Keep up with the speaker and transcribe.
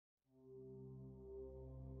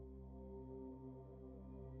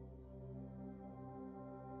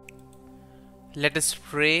Let us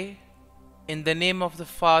pray in the name of the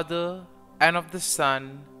Father, and of the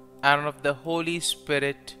Son, and of the Holy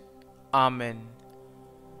Spirit. Amen.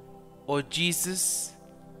 O Jesus,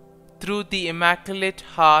 through the Immaculate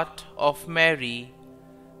Heart of Mary,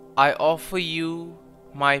 I offer you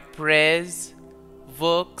my prayers,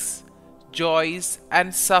 works, joys,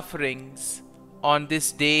 and sufferings on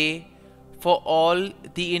this day for all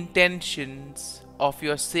the intentions of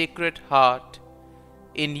your Sacred Heart,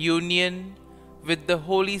 in union with the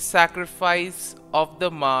holy sacrifice of the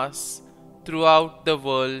Mass throughout the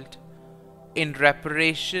world, in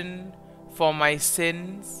reparation for my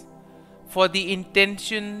sins, for the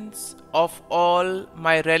intentions of all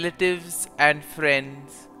my relatives and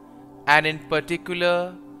friends, and in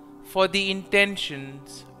particular for the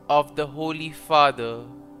intentions of the Holy Father.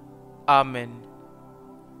 Amen.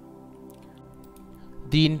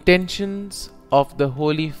 The intentions of the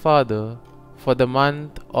Holy Father for the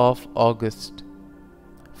month of August,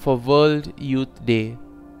 for World Youth Day.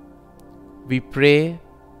 We pray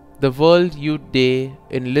the World Youth Day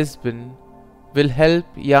in Lisbon will help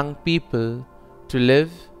young people to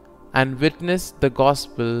live and witness the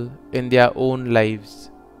gospel in their own lives.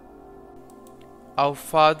 Our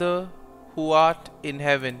Father, who art in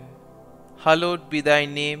heaven, hallowed be thy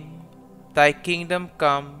name. Thy kingdom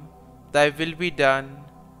come, thy will be done,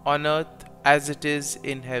 on earth as it is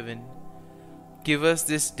in heaven. Give us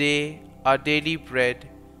this day our daily bread,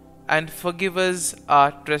 and forgive us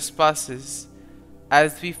our trespasses,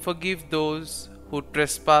 as we forgive those who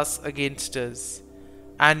trespass against us.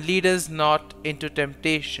 And lead us not into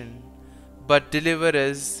temptation, but deliver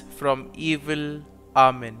us from evil.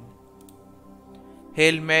 Amen.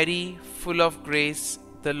 Hail Mary, full of grace,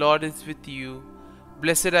 the Lord is with you.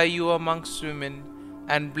 Blessed are you amongst women,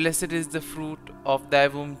 and blessed is the fruit of thy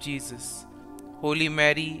womb, Jesus. Holy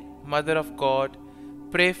Mary, Mother of God,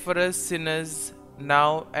 pray for us sinners,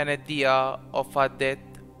 now and at the hour of our death.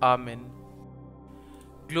 Amen.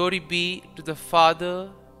 Glory be to the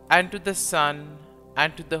Father, and to the Son,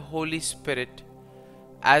 and to the Holy Spirit,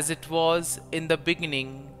 as it was in the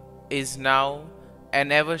beginning, is now,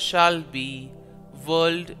 and ever shall be,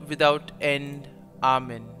 world without end.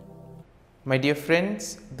 Amen. My dear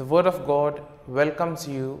friends, the Word of God welcomes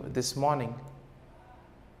you this morning.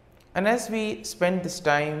 And as we spend this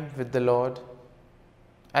time with the Lord,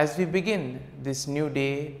 as we begin this new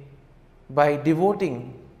day by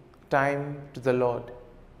devoting time to the Lord,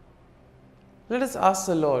 let us ask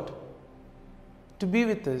the Lord to be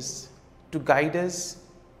with us, to guide us,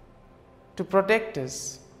 to protect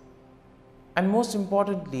us, and most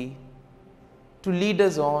importantly, to lead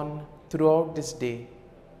us on throughout this day.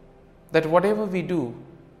 That whatever we do,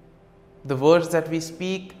 the words that we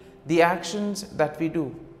speak, the actions that we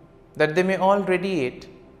do, that they may all radiate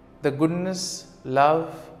the goodness,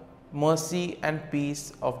 love, mercy, and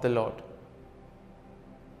peace of the Lord.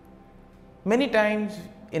 Many times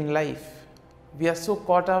in life, we are so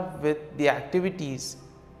caught up with the activities,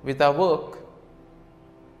 with our work,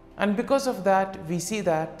 and because of that, we see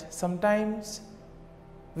that sometimes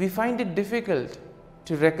we find it difficult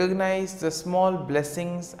to recognize the small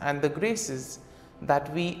blessings and the graces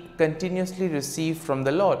that we continuously receive from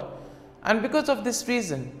the Lord. And because of this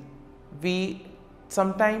reason, we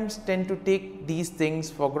sometimes tend to take these things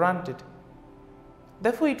for granted.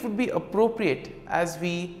 Therefore, it would be appropriate as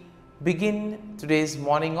we begin today's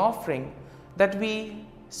morning offering that we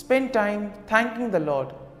spend time thanking the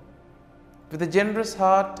Lord. With a generous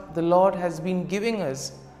heart, the Lord has been giving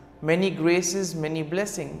us many graces, many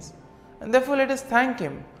blessings, and therefore let us thank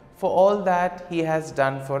Him for all that He has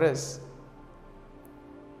done for us.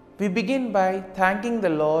 We begin by thanking the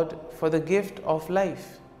Lord for the gift of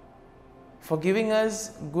life, for giving us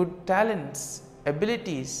good talents,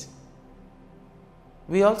 abilities.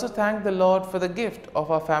 We also thank the Lord for the gift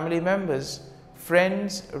of our family members,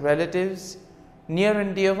 friends, relatives, near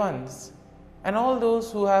and dear ones, and all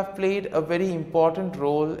those who have played a very important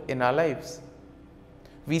role in our lives.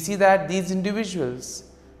 We see that these individuals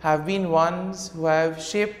have been ones who have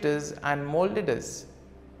shaped us and molded us.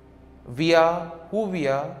 We are who we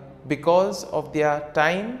are because of their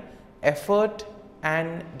time, effort,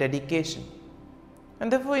 and dedication.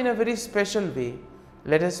 And therefore, in a very special way,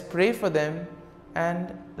 let us pray for them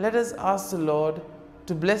and let us ask the Lord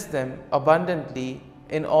to bless them abundantly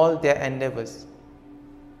in all their endeavors.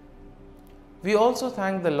 We also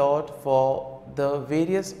thank the Lord for the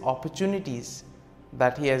various opportunities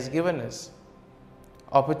that He has given us.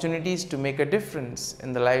 Opportunities to make a difference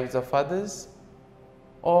in the lives of others,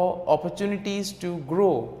 or opportunities to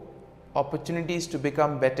grow, opportunities to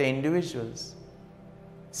become better individuals.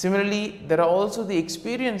 Similarly, there are also the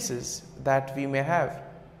experiences that we may have.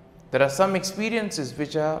 There are some experiences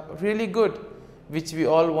which are really good, which we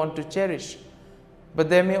all want to cherish. But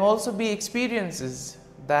there may also be experiences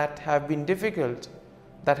that have been difficult,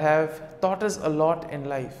 that have taught us a lot in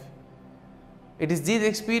life. It is these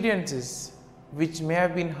experiences which may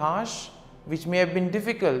have been harsh, which may have been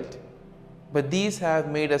difficult, but these have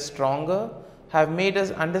made us stronger, have made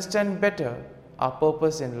us understand better our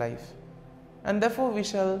purpose in life. And therefore we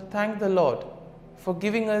shall thank the Lord for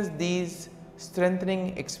giving us these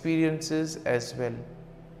strengthening experiences as well.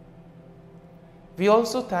 We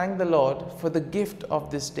also thank the Lord for the gift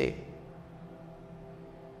of this day.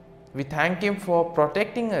 We thank Him for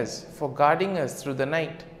protecting us, for guarding us through the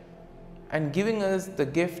night, and giving us the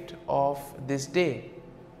gift of this day,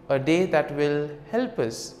 a day that will help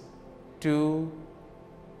us to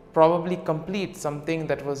probably complete something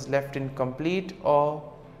that was left incomplete,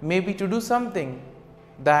 or maybe to do something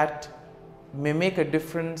that may make a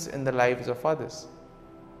difference in the lives of others.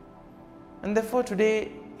 And therefore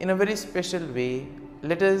today, in a very special way,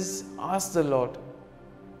 let us ask the Lord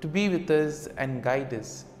to be with us and guide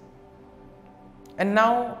us. And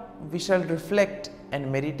now we shall reflect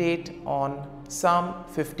and meditate on Psalm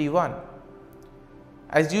 51.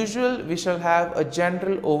 As usual, we shall have a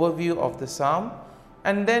general overview of the psalm,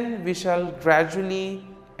 and then we shall gradually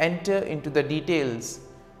enter into the details,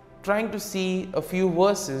 trying to see a few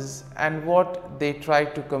verses and what they try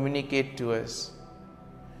to communicate to us.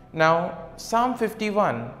 Now, Psalm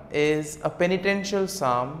 51 is a penitential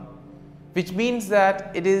psalm, which means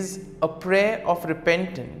that it is a prayer of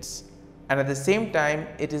repentance, and at the same time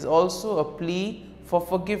it is also a plea for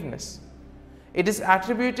forgiveness. It is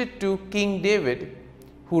attributed to King David,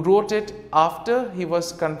 who wrote it after he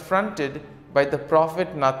was confronted by the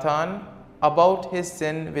prophet Nathan about his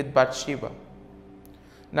sin with Bathsheba.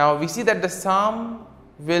 Now we see that the psalm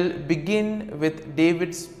will begin with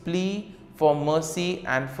David's plea for mercy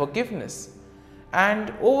and forgiveness.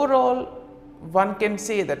 And overall, one can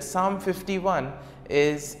say that Psalm 51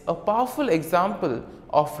 is a powerful example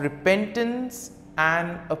of repentance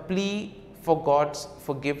and a plea for God's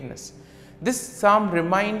forgiveness. This psalm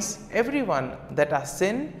reminds everyone that our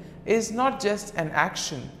sin is not just an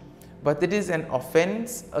action, but it is an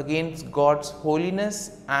offense against God's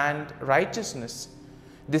holiness and righteousness.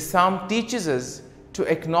 This psalm teaches us to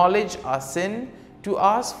acknowledge our sin, to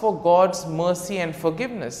ask for God's mercy and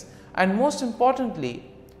forgiveness, and most importantly,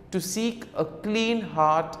 to seek a clean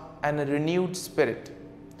heart and a renewed spirit.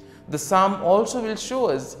 The psalm also will show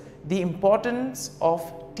us the importance of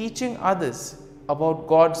teaching others about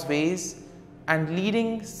God's ways and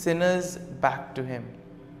leading sinners back to Him.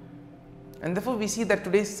 And therefore we see that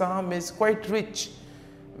today's psalm is quite rich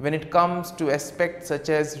when it comes to aspects such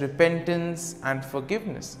as repentance and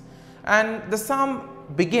forgiveness. And the psalm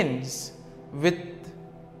begins with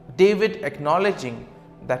David acknowledging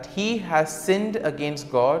that he has sinned against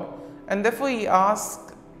God, and therefore he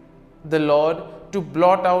asks the Lord to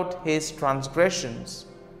blot out his transgressions.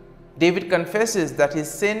 David confesses that his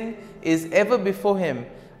sin is ever before him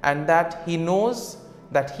and that he knows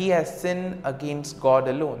that he has sinned against God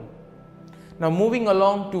alone. Now moving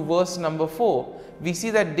along to verse number 4, we see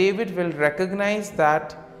that David will recognize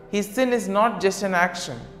that his sin is not just an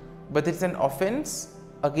action, but it's an offense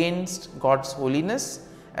against God's holiness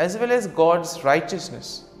as well as God's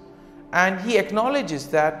righteousness. And he acknowledges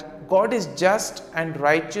that God is just and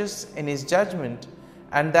righteous in his judgment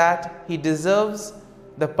and that he deserves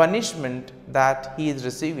the punishment that he is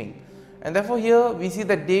receiving. And therefore here we see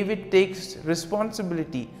that David takes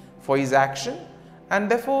responsibility for his action, and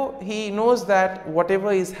therefore he knows that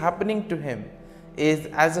whatever is happening to him is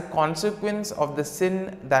as a consequence of the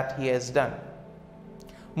sin that he has done.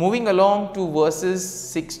 Moving along to verses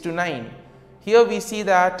 6 to 9, here we see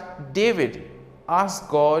that David asks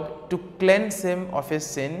God to cleanse him of his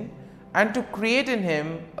sin and to create in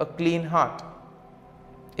him a clean heart.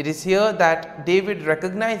 It is here that David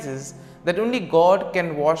recognizes that only God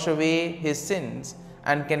can wash away his sins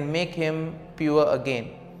and can make him pure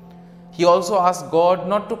again. He also asks God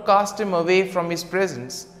not to cast him away from his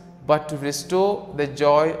presence, but to restore the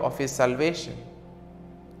joy of his salvation.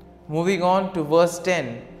 Moving on to verse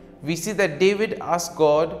 10, we see that David asks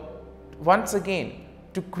God once again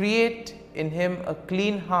to create in him a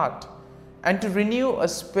clean heart and to renew a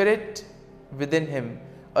spirit within him,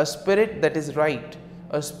 a spirit that is right,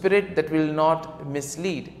 a spirit that will not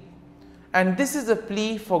mislead. And this is a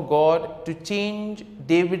plea for God to change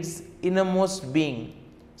David's innermost being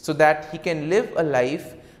so that he can live a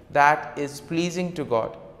life that is pleasing to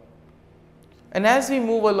God. And as we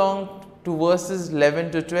move along to verses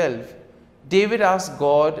 11 to 12, David asks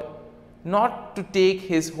God not to take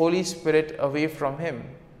his Holy Spirit away from him,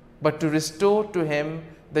 but to restore to him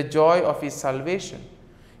the joy of his salvation.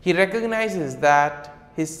 He recognizes that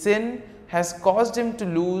his sin has caused him to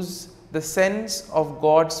lose the sense of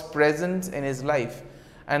God's presence in his life,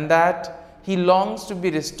 and that he longs to be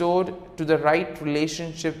restored to the right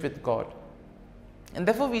relationship with God. And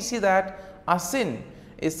therefore we see that our sin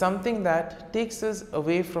is something that takes us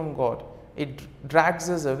away from God. It drags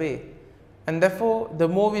us away. And therefore the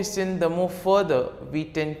more we sin, the more further we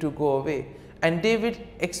tend to go away. And David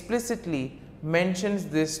explicitly mentions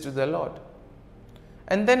this to the Lord.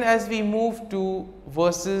 And then as we move to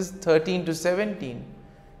verses 13 to 17,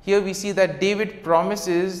 here we see that David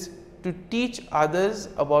promises to teach others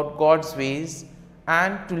about God's ways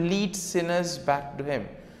and to lead sinners back to him.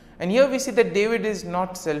 And here we see that David is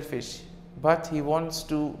not selfish, but he wants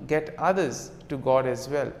to get others to God as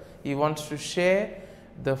well. He wants to share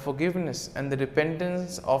the forgiveness and the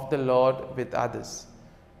repentance of the Lord with others.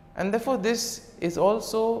 And therefore this is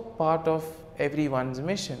also part of everyone's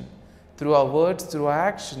mission. Through our words, through our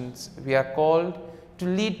actions, we are called to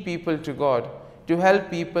lead people to God, to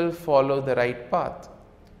help people follow the right path.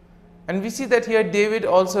 And we see that here David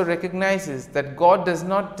also recognizes that God does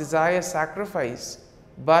not desire sacrifice,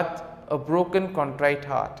 but a broken, contrite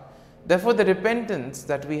heart. Therefore the repentance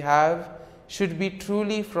that we have should be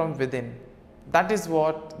truly from within. That is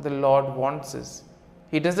what the Lord wants us.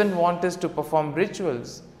 He doesn't want us to perform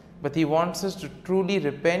rituals, but He wants us to truly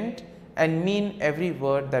repent and mean every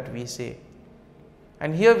word that we say.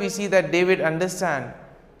 And here we see that David understands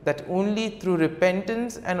that only through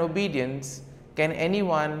repentance and obedience can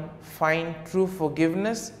anyone find true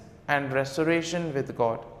forgiveness and restoration with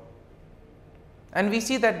God. And we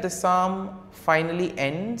see that the psalm finally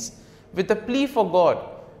ends with a plea for God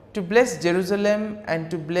to bless Jerusalem and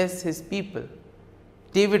to bless His people.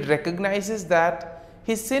 David recognizes that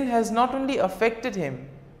his sin has not only affected him,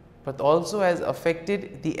 but also has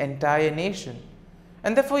affected the entire nation.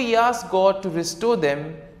 And therefore he asks God to restore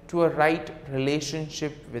them to a right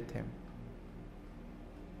relationship with Him.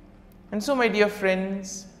 And so, my dear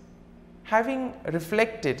friends, having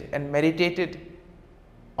reflected and meditated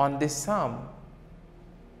on this psalm,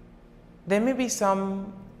 there may be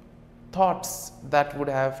some thoughts that would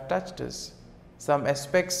have touched us, some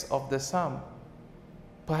aspects of the psalm,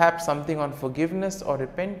 perhaps something on forgiveness or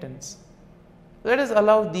repentance. Let us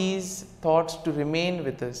allow these thoughts to remain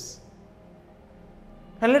with us.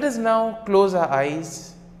 And let us now close our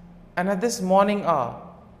eyes, and at this morning hour,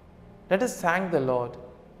 let us thank the Lord.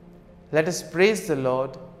 Let us praise the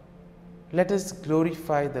Lord. Let us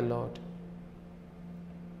glorify the Lord.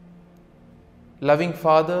 Loving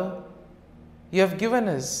Father, You have given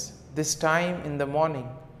us this time in the morning.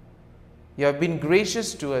 You have been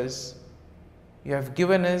gracious to us. You have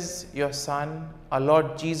given us Your Son, our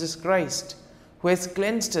Lord Jesus Christ, who has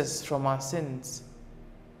cleansed us from our sins.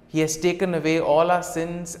 He has taken away all our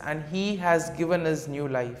sins and He has given us new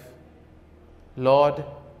life. Lord,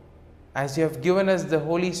 as You have given us the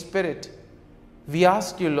Holy Spirit, we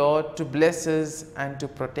ask You, Lord, to bless us and to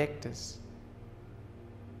protect us.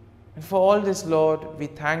 And for all this, Lord, we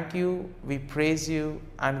thank You, we praise You,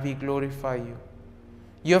 and we glorify You.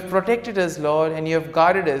 You have protected us, Lord, and You have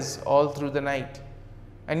guarded us all through the night.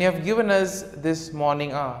 And You have given us this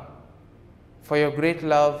morning hour. For Your great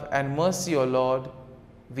love and mercy, O Lord,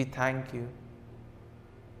 we thank You.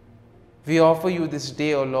 We offer You this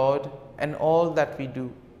day, O Lord, and all that we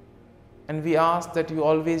do. And we ask that You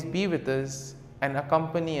always be with us and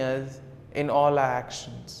accompany us in all our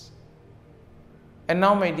actions. And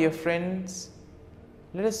now, my dear friends,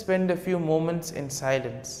 let us spend a few moments in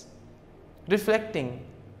silence, reflecting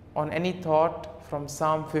on any thought from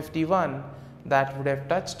Psalm 51 that would have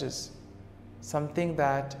touched us, something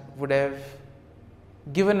that would have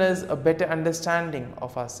given us a better understanding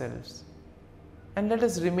of ourselves. And let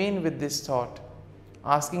us remain with this thought,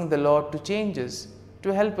 asking the Lord to change us,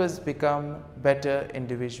 to help us become better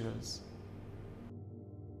individuals.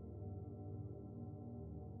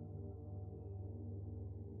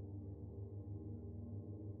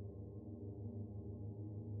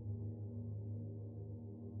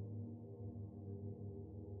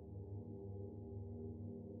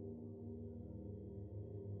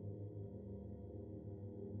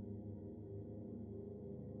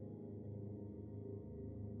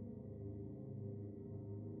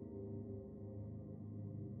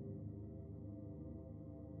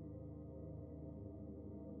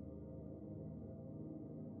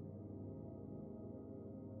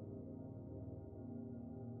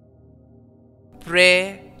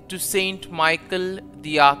 Prayer to Saint Michael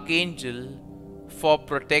the Archangel for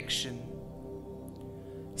protection.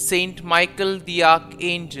 Saint Michael the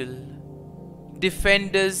Archangel,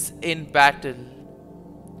 defend us in battle.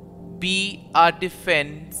 be our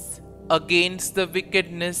defense against the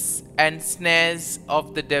wickedness and snares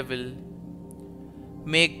of the devil.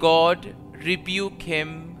 May God rebuke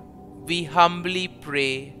him, we humbly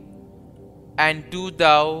pray. And do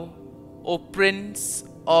thou, O Prince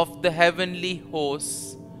of the heavenly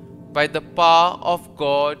hosts, by the power of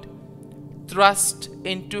God, thrust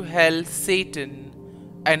into hell Satan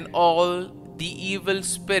and all the evil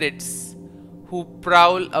spirits who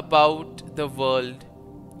prowl about the world,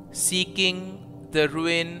 seeking the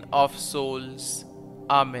ruin of souls.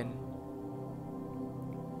 Amen.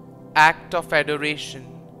 Act of Adoration.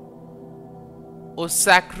 O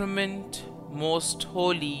Sacrament most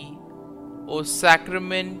holy, O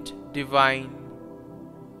Sacrament divine,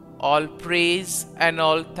 all praise and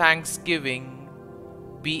all thanksgiving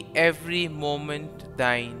be every moment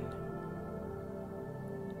thine.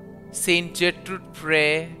 Saint Gertrude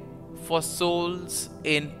Prayer for souls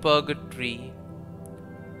in purgatory.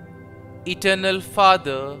 Eternal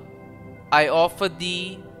Father, I offer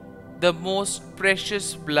Thee the most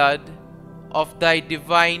precious blood of Thy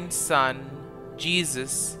divine Son,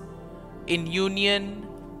 Jesus, in union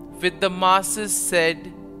with the masses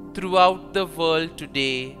said throughout the world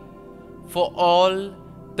today, for all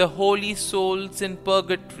the holy souls in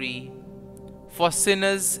purgatory, for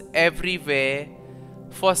sinners everywhere,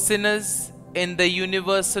 for sinners in the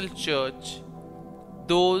universal church,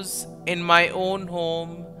 those in my own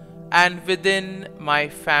home and within my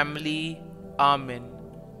family. Amen.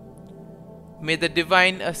 May the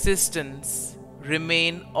divine assistance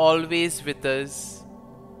remain always with us,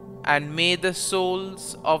 and may the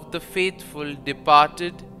souls of the faithful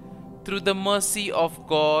departed through the mercy of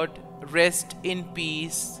God rest in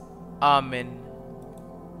peace. Amen.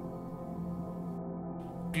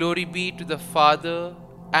 Glory be to the Father,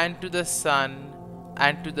 and to the Son,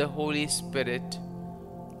 and to the Holy Spirit,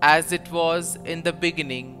 as it was in the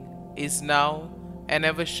beginning, is now, and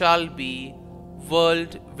ever shall be,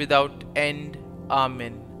 world without end.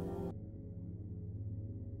 Amen.